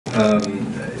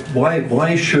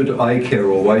why should I care,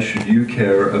 or why should you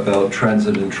care about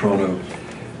transit in Toronto?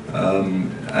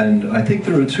 And I think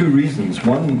there are two reasons.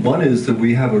 One is that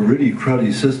we have a really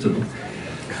cruddy system,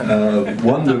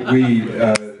 one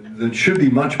that should be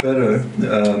much better.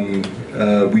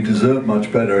 We deserve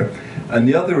much better. And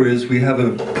the other is we have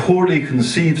a poorly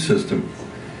conceived system,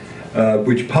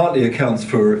 which partly accounts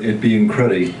for it being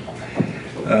cruddy.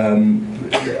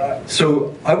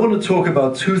 So I want to talk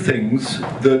about two things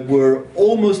that were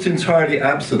almost entirely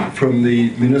absent from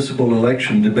the municipal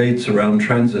election debates around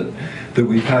transit that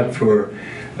we've had for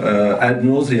ad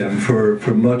nauseum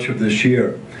for much of this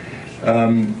year.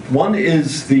 One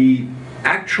is the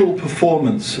actual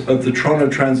performance of the Toronto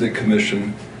Transit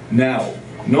Commission now.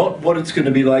 Not what it's going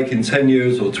to be like in 10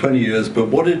 years or 20 years, but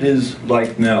what it is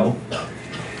like now.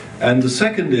 And the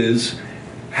second is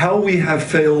how we have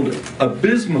failed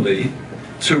abysmally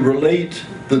to relate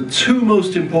the two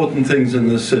most important things in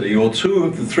the city, or two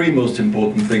of the three most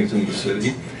important things in the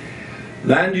city: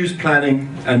 land use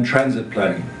planning and transit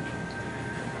planning.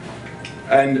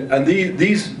 And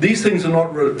these things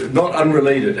are not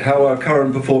unrelated. How our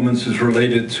current performance is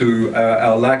related to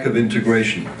our lack of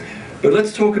integration. But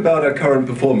let's talk about our current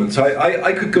performance.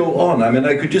 I could go on. I mean,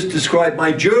 I could just describe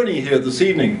my journey here this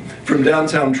evening from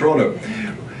downtown Toronto.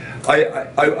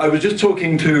 I was just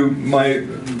talking to my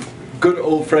good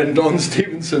old friend Don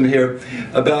Stevenson here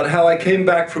about how I came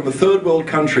back from a third world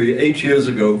country 8 years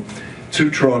ago to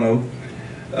Toronto,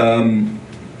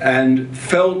 and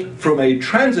felt from a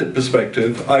transit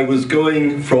perspective I was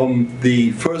going from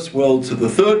the first world to the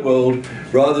third world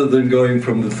rather than going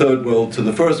from the third world to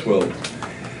the first world.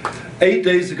 8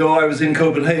 days ago I was in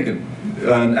Copenhagen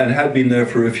and had been there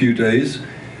for a few days.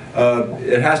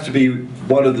 It has to be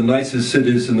one of the nicest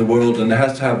cities in the world, and it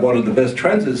has to have one of the best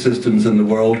transit systems in the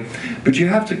world. But you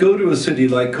have to go to a city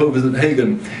like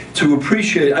Copenhagen to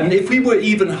appreciate, and if we were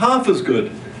even half as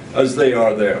good as they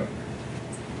are there,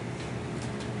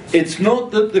 it's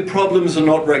not that the problems are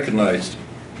not recognized.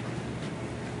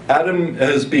 Adam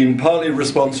has been partly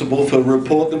responsible for a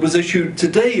report that was issued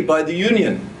today by the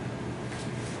union.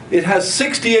 It has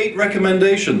 68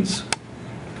 recommendations.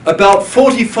 About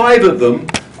 45 of them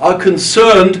are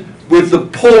concerned with the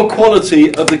poor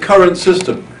quality of the current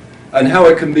system and how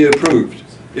it can be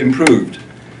improved.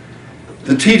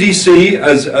 The TDC,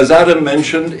 as Adam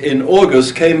mentioned, in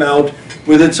August came out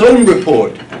with its own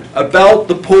report about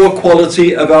the poor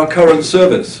quality of our current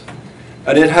service.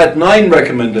 And it had 9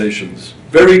 recommendations.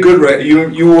 Very good.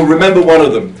 You will remember one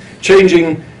of them.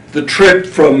 Changing the trip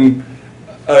from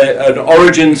an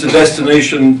origin to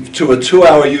destination to a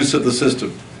 2-hour use of the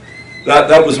system.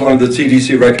 That was one of the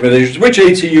TDC recommendations, which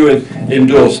ATU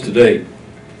endorsed today.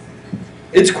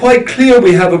 It's quite clear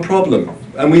we have a problem,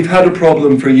 and we've had a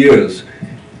problem for years.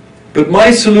 But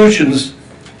my solutions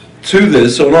to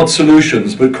this, or not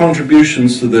solutions, but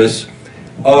contributions to this,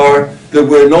 are that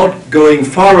we're not going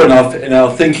far enough in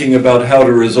our thinking about how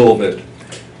to resolve it,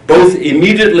 both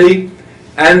immediately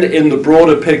and in the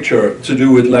broader picture to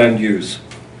do with land use.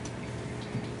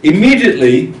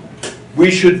 Immediately,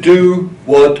 we should do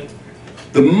what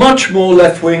the much more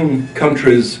left-wing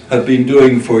countries have been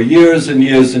doing for years and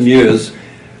years and years,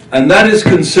 and that is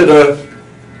consider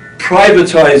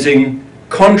privatizing,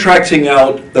 contracting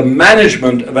out the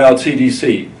management of our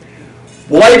TDC.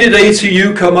 Why did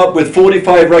ATU come up with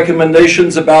 45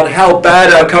 recommendations about how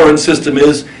bad our current system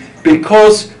is?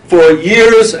 Because for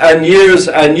years and years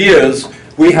and years,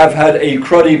 we have had a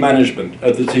cruddy management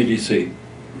of the TDC.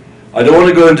 I don't want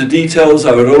to go into details,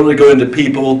 I would only go into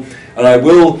people, and I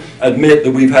will admit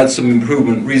that we've had some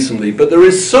improvement recently, but there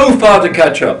is so far to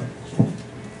catch up.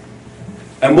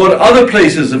 And what other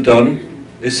places have done,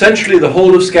 essentially the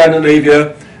whole of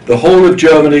Scandinavia, the whole of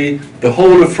Germany, the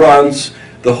whole of France,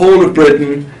 the whole of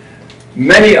Britain,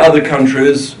 many other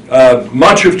countries,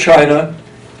 much of China,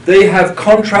 they have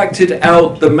contracted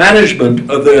out the management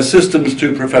of their systems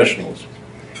to professionals.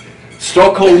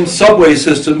 Stockholm's subway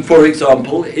system, for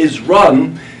example, is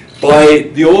run by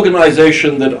the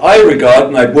organization that I regard,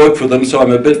 and I've worked for them so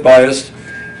I'm a bit biased,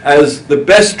 as the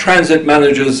best transit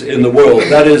managers in the world.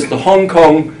 That is the Hong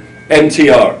Kong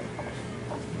MTR,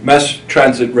 Mass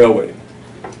Transit Railway.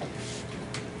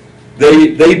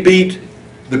 They beat,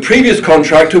 the previous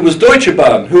contractor was Deutsche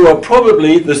Bahn, who are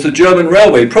probably, this is the German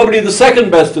railway, probably the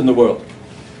second best in the world.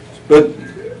 But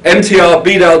MTR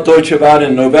beat out Deutsche Bahn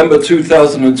in November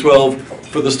 2012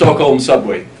 for the Stockholm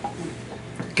subway.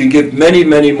 Can give many,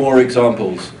 many more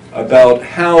examples about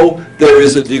how there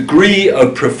is a degree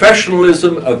of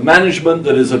professionalism, of management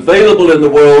that is available in the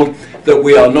world that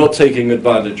we are not taking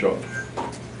advantage of.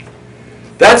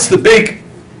 That's the big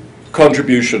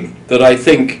contribution that I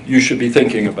think you should be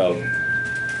thinking about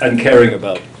and caring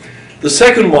about. The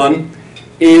second one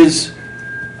is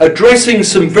addressing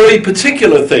some very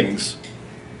particular things,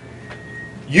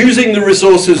 using the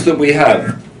resources that we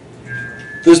have.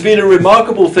 There's been a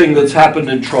remarkable thing that's happened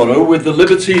in Toronto with the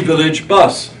Liberty Village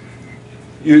bus.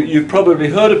 You've probably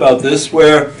heard about this,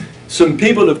 where some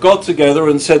people have got together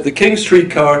and said the King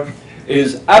streetcar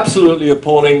is absolutely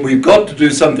appalling, we've got to do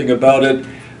something about it,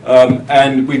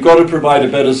 and we've got to provide a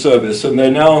better service. And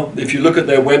they're now, if you look at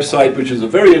their website, which is a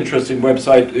very interesting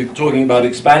website, talking about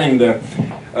expanding their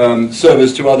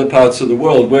service to other parts of the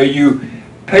world, where you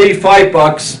pay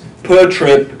 $5 per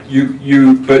trip,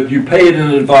 but you pay it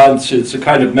in advance. It's a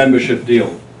kind of membership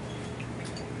deal.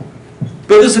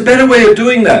 But there's a better way of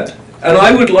doing that, and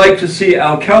I would like to see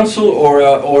our council or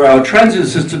our transit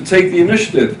system take the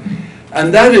initiative,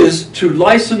 and that is to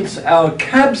license our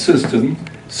cab system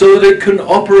so that it can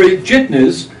operate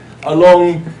jitneys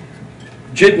along,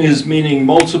 jitneys meaning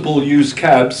multiple use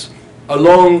cabs,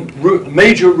 along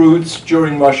major routes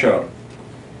during rush hour,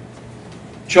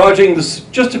 charging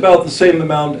just about the same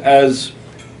amount as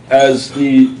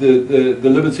the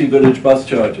Liberty Village bus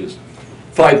charges,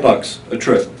 $5 a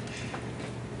trip.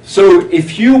 So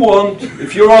if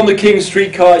you're on the King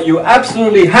streetcar, you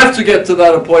absolutely have to get to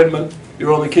that appointment.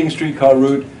 You're on the King streetcar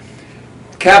route.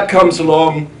 Cab comes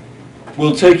along,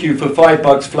 will take you for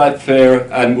 $5 flat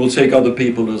fare, and will take other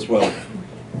people as well.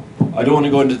 I don't want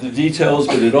to go into the details,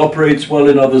 but it operates well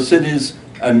in other cities,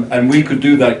 and we could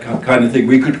do that kind of thing.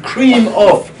 We could cream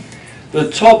off the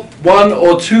top 1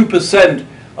 or 2%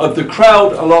 of the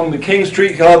crowd along the King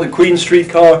streetcar, the Queen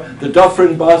streetcar, the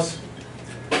Dufferin bus,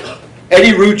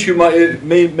 any route you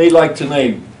may like to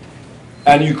name.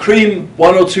 And you cream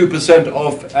 1 or 2%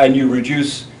 off, and you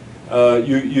reduce,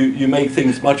 you make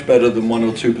things much better than 1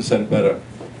 or 2% better.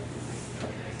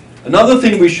 Another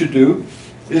thing we should do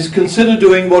is consider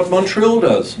doing what Montreal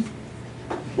does,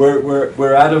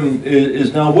 where Adam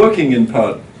is now working in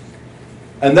part.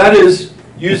 And that is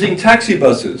using taxi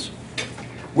buses.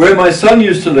 Where my son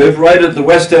used to live, right at the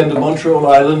west end of Montreal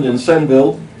Island in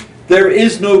Senneville, there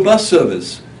is no bus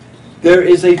service. There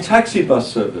is a taxi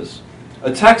bus service.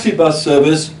 A taxi bus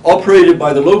service operated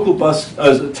by the local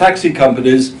taxi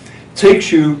companies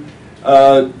takes you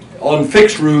on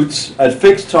fixed routes at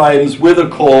fixed times with a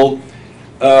call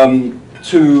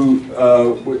to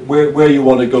where you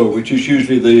want to go, which is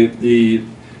usually the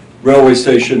railway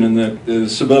station and the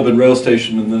suburban rail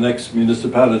station in the next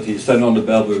municipality,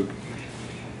 Saint-Laurent-de-Bellevue.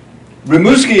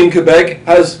 Rimouski in Quebec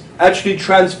has actually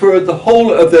transferred the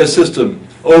whole of their system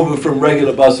over from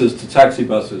regular buses to taxi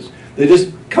buses. They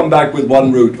just come back with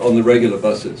one route on the regular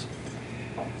buses.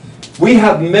 We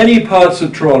have many parts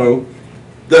of Toronto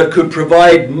that could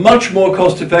provide much more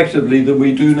cost effectively than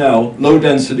we do now, low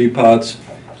density parts,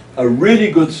 a really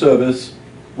good service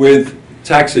with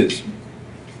taxis,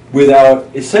 with our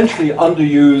essentially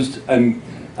underused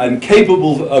and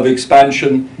capable of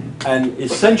expansion and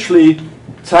essentially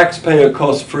taxpayer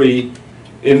cost free.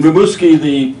 In Rimouski,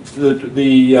 the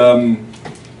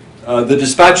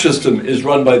dispatch system is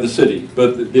run by the city,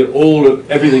 but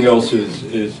everything else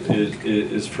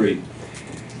is free.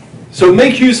 So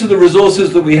make use of the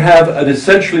resources that we have at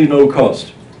essentially no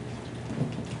cost.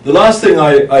 The last thing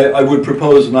I would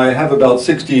propose, and I have about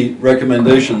 60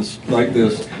 recommendations like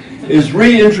this, is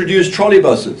reintroduce trolley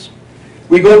buses.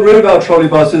 We got rid of our trolley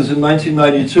buses in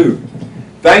 1992.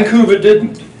 Vancouver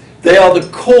didn't. They are the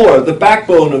core, the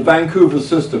backbone of Vancouver's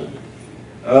system.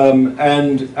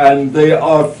 And they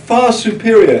are far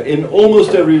superior in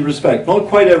almost every respect, not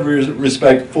quite every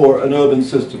respect, for an urban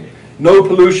system. No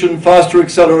pollution, faster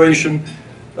acceleration,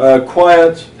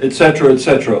 quiet, etc.,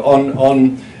 etc.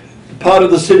 On part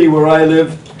of the city where I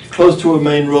live, close to a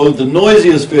main road, the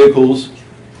noisiest vehicles,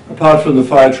 apart from the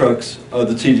fire trucks, are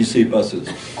the TDC buses,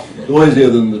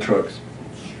 noisier than the trucks.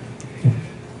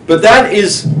 But that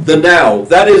is the now,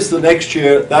 that is the next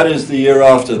year, that is the year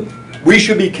after. We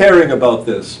should be caring about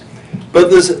this. But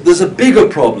there's a bigger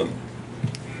problem.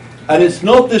 And it's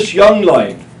not this young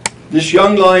line. This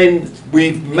young line,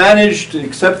 we've managed,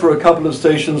 except for a couple of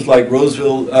stations like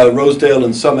Rosedale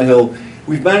and Summerhill,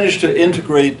 we've managed to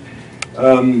integrate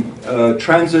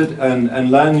transit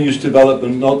and land use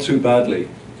development not too badly.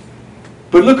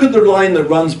 But look at the line that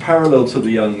runs parallel to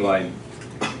the young line.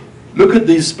 Look at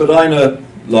the Spadina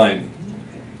line.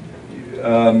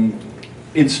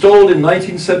 Installed in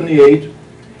 1978,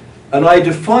 and I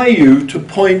defy you to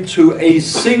point to a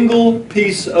single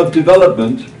piece of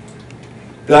development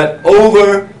that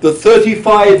over the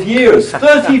 35 years of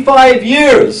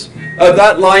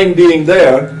that line being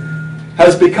there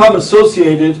has become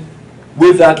associated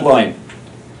with that line.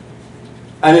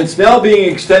 And it's now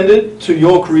being extended to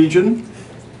York Region.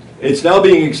 It's now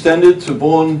being extended to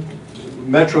Vaughan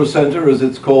Metro Centre, as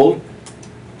it's called.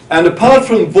 And apart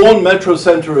from Vaughan Metro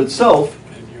Centre itself,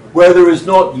 where there is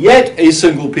not yet a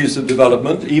single piece of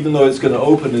development, even though it's going to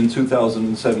open in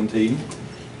 2017,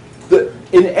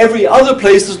 in every other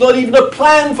place there's not even a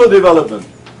plan for development.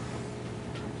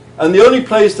 And the only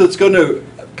place that's going to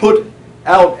put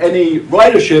out any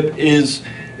ridership is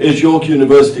York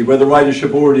University, where the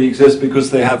ridership already exists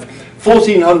because they have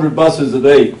 1,400 buses a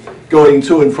day going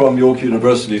to and from York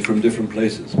University from different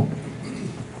places.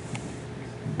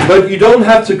 But you don't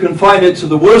have to confine it to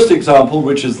the worst example,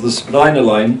 which is the Spadina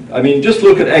line. I mean, just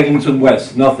look at Eglinton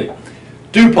West, nothing.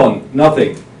 Dupont,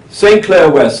 nothing. St.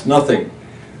 Clair West, nothing.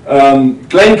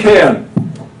 Glencairn,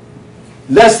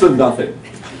 less than nothing.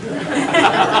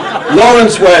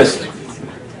 Lawrence West.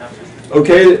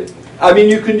 Okay, I mean,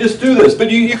 you can just do this,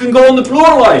 but you can go on the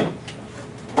Bloor line.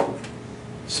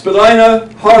 Spadina,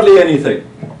 hardly anything.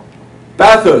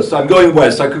 Bathurst, I'm going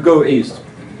west, I could go east.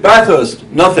 Bathurst,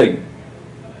 nothing.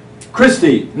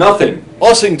 Christie, nothing.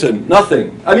 Ossington,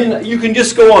 nothing. I mean, you can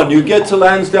just go on. You get to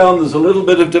Lansdowne, there's a little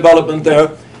bit of development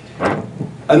there.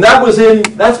 And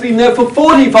that's been there for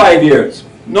 45 years,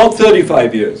 not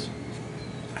 35 years.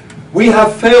 We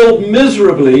have failed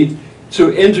miserably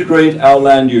to integrate our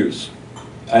land use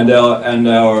and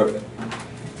our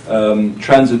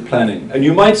transit planning. And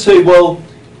you might say, well,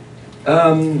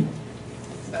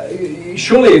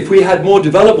 surely if we had more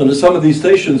development at some of these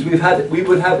stations, we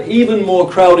would have even more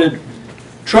crowded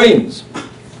trains.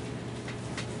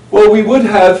 Well, we would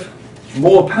have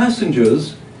more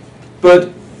passengers,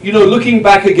 but you know, looking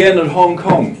back again at Hong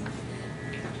Kong,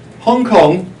 Hong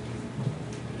Kong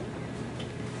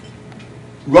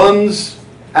runs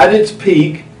at its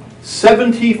peak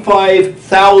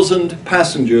 75,000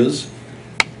 passengers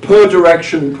per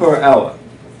direction per hour.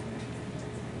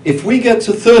 If we get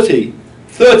to 30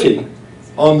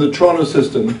 on the Toronto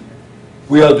system,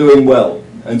 we are doing well.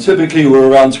 And typically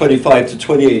we're around 25 to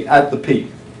 28 at the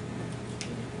peak.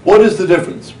 What is the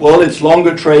difference? Well, it's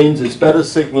longer trains, it's better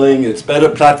signaling, it's better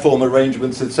platform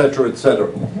arrangements, etc.,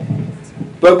 etc.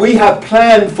 But we have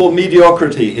planned for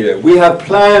mediocrity here. We have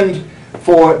planned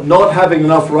for not having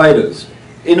enough riders.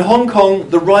 In Hong Kong,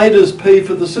 the riders pay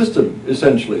for the system,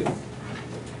 essentially.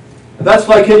 That's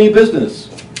like any business.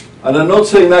 And I'm not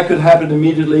saying that could happen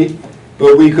immediately,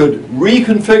 but we could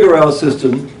reconfigure our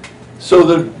system so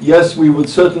that, yes, we would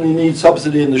certainly need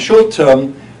subsidy in the short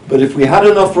term, but if we had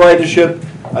enough ridership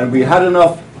and we had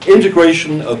enough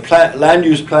integration of land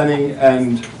use planning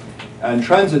and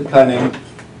transit planning,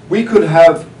 we could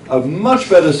have a much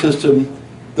better system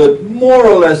that more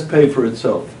or less paid for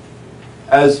itself,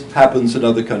 as happens in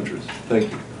other countries.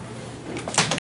 Thank you.